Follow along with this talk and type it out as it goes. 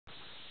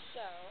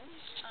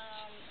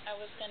I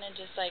was gonna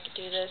just like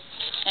do this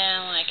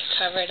and like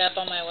cover it up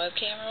on my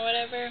webcam or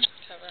whatever,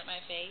 cover up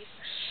my face,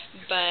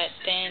 but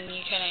then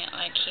you couldn't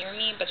like hear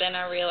me, but then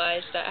I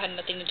realized that had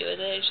nothing to do with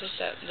it. It's just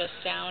that the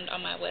sound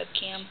on my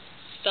webcam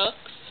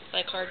sucks,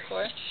 like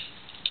hardcore.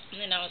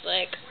 And then I was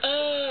like,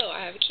 oh,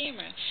 I have a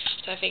camera,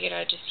 so I figured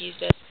I'd just use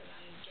this because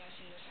I'm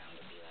guessing the sound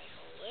would be like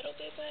a little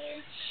bit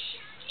better.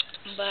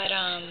 But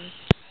I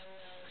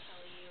will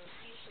tell you,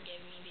 please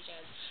forgive me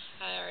because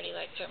I already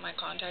like took my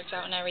contacts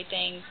out and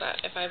everything, but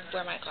if I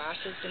wear my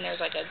glasses then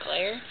there's like a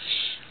glare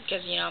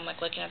because, you know, I'm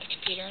like looking at the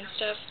computer and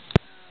stuff.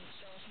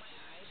 So if my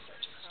eyes start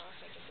to cross,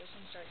 like if this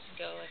one starts to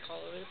go like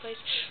all over the place,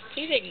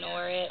 please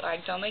ignore it.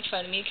 Like, don't make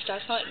fun of me because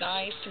that's not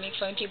nice to make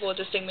fun of people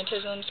with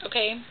astigmatisms,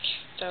 okay?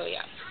 So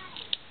yeah.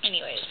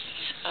 Anyways,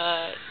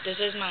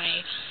 this is my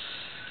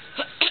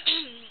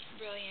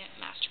brilliant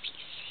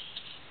masterpiece.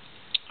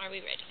 Are we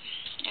ready?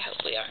 I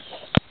hope we are.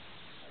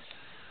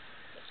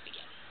 Let's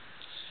begin.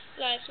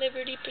 Life,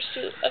 liberty,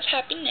 pursuit of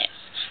happiness.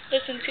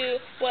 Listen to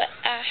what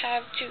I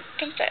have to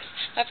confess.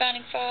 My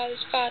founding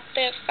fathers fought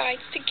their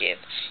fights to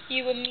give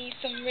you and me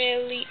some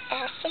really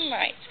awesome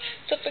rights.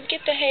 So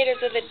forget the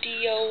haters of the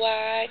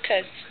DOI,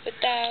 'cause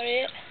without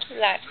it,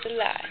 life's a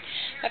lie.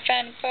 My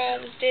founding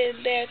fathers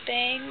did their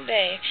thing.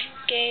 They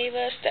gave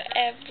us the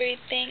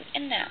everything,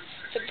 and now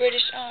the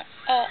British aren't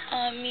all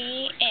on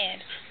me,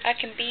 and I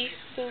can be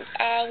who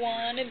I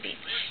want to be.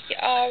 You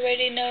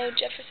already know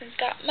Jefferson's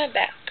got my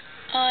back.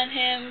 On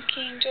him,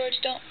 King George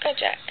don't go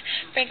jack.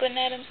 Franklin,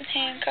 Adams, and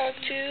Hancock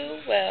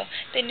too, well,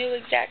 they knew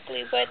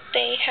exactly what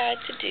they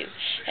had to do.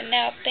 And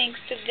now, thanks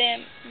to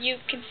them, you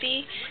can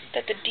see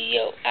that the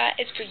DOI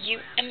is for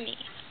you and me.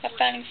 My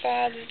founding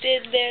fathers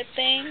did their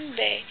thing,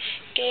 they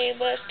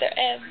gave us their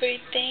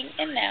everything,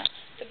 and now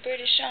the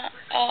British aren't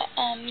all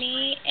on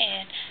me,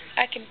 and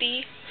I can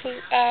be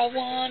who I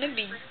want to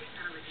be.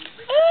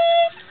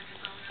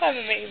 I'm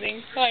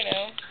amazing. I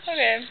know.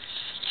 Okay.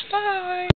 Bye.